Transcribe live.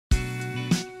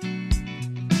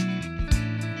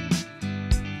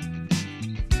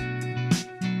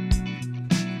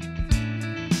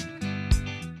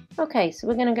Okay, so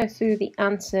we're going to go through the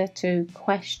answer to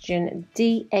question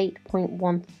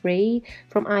D8.13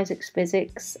 from Issac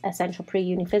Physics, Essential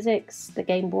Pre-Uni Physics, the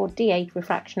game board D8,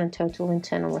 Refraction and Total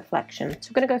Internal Reflection.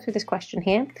 So we're going to go through this question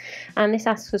here, and this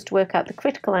asks us to work out the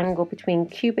critical angle between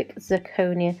cubic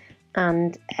zirconia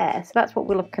and air. So that's what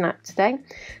we're looking at today.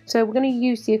 So we're going to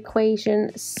use the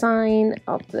equation sine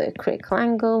of the critical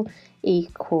angle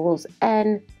equals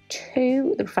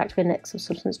n2, the refractive index of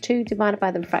substance 2 divided by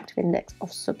the refractive index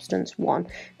of substance 1.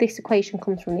 This equation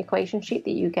comes from the equation sheet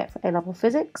that you get for A-level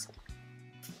physics.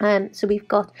 So we've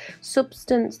got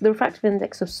substance, the refractive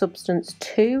index of substance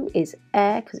 2 is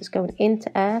air because it's going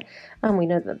into air, and we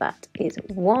know that that is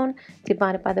 1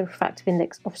 divided by the refractive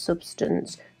index of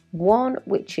substance 1,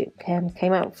 which it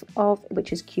came out of,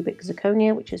 which is cubic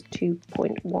zirconia, which is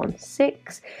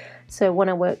 2.16. So when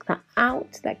I work that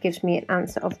out, that gives me an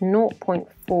answer of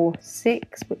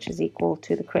 0.46, which is equal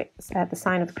to the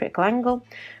sine of the critical angle.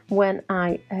 When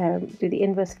I do the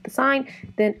inverse of the sine,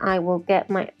 then I will get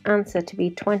my answer to be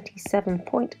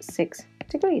 27.6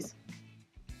 degrees.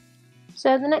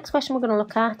 So the next question we're going to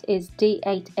look at is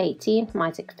D818 from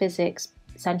Issac Physics,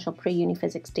 Essential Pre-Uni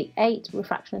Physics D8,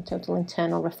 Refraction and Total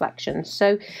Internal Reflection.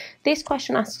 So this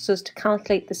question asks us to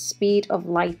calculate the speed of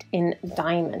light in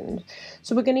diamond.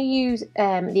 So we're going to use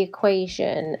the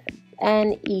equation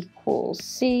n equals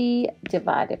c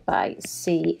divided by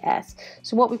cs.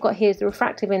 So what we've got here is the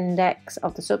refractive index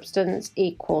of the substance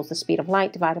equals the speed of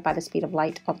light divided by the speed of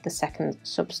light of the second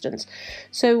substance.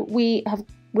 So we're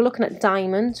looking at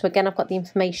diamond. So again, I've got the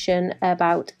information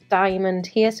about diamond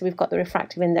here. So we've got the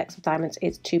refractive index of diamonds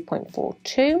is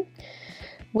 2.42.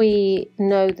 We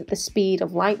know that the speed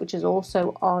of light, which is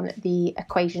also on the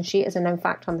equation sheet as a known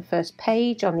fact on the first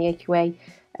page on the AQA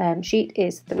sheet,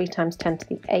 is 3 times 10 to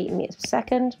the 8 meters per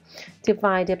second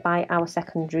divided by our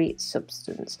secondary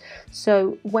substance.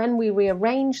 So when we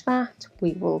rearrange that,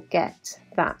 we will get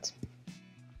that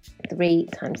 3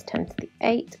 times 10 to the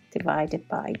 8 divided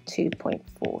by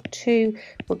 2.42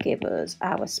 will give us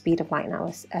our speed of light in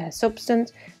our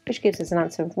substance, which gives us an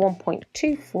answer of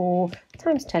 1.24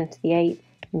 times 10 to the 8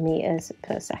 meters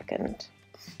per second.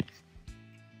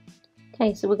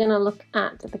 Okay, so we're going to look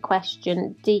at the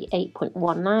question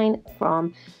D8.19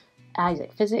 from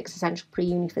Issac Physics, Essential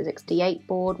Pre-Uni Physics D8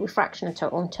 board, Refraction and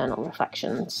Total Internal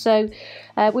Reflection. So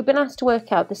we've been asked to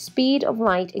work out the speed of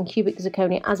light in cubic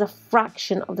zirconia as a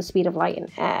fraction of the speed of light in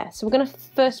air. So we're going to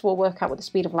first of all work out what the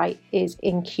speed of light is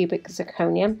in cubic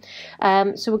zirconia.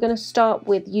 So we're going to start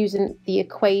with using the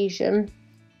equation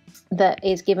that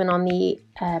is given on the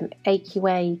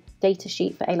AQA data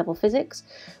sheet for A-level physics,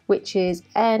 which is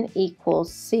n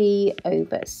equals c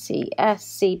over cs,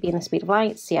 c being the speed of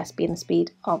light, cs being the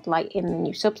speed of light in the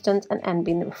new substance, and n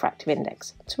being the refractive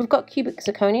index. So we've got cubic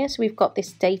zirconia, so we've got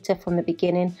this data from the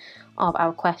beginning of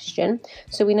our question.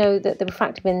 So we know that the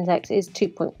refractive index is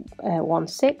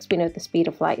 2.16. We know the speed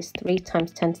of light is 3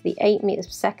 times 10 to the 8 meters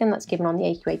per second. That's given on the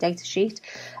AQA data sheet.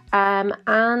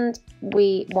 And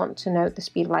we want to know the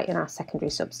speed of light in our secondary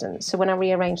substance. So when I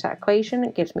rearrange that equation,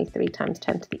 it gives me 3 times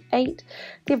 10 to the 8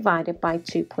 divided by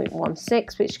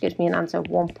 2.16, which gives me an answer of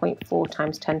 1.4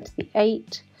 times 10 to the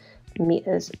 8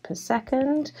 meters per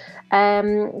second.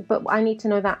 But I need to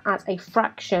know that as a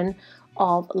fraction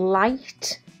of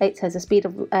light. It says a speed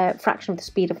of fraction of the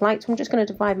speed of light, so I'm just going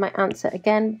to divide my answer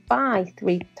again by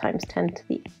 3 times 10 to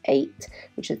the 8,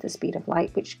 which is the speed of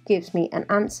light, which gives me an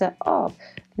answer of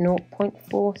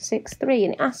 0.463.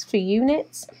 And it asks for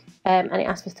units, and it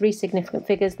asks for 3 significant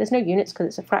figures. There's no units because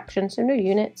it's a fraction, so no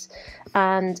units,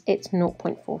 and it's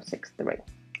 0.463.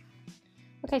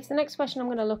 Okay, so the next question I'm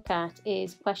going to look at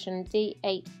is question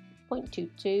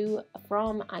D8.22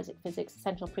 from Issac Physics,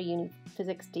 Essential Pre-Uni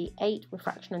Physics D8,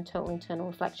 Refraction and Total Internal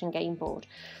Reflection game board.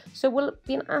 So we're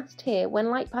being asked here, when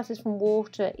light passes from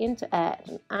water into air at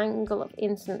an angle of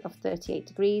incidence of 38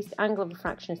 degrees, the angle of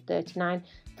refraction is 39,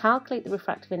 calculate the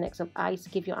refractive index of ice,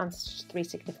 give your answers to 3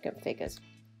 significant figures.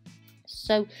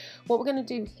 So what we're going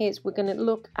to do here is we're going to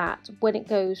look at when it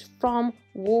goes from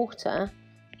water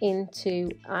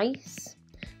into ice.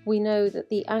 We know that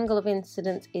the angle of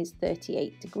incidence is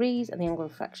 38 degrees and the angle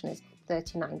of refraction is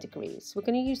 39 degrees. So we're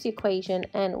going to use the equation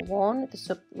n1,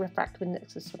 the refractive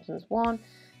index of substance 1,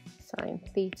 sine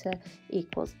theta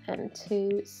equals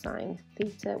n2 sine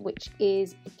theta, which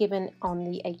is given on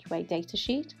the AQA data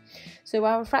sheet. So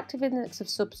our refractive index of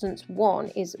substance 1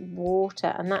 is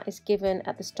water, and that is given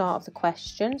at the start of the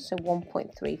question. So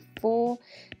 1.34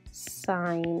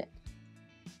 sine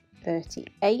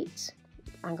 38,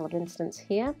 angle of incidence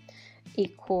here,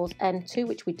 equals n2,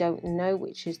 which we don't know,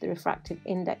 which is the refractive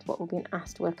index, what we're being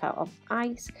asked to work out of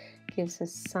ice, gives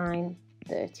us sine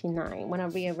 39. When I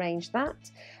rearrange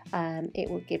that, it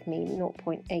will give me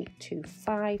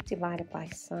 0.825 divided by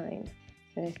sine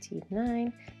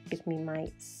 39, gives me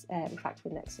my refractive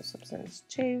index of substance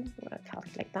 2. When I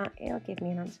calculate that, it'll give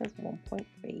me an answer of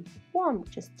 1.31,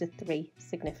 which is the 3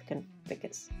 significant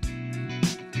figures.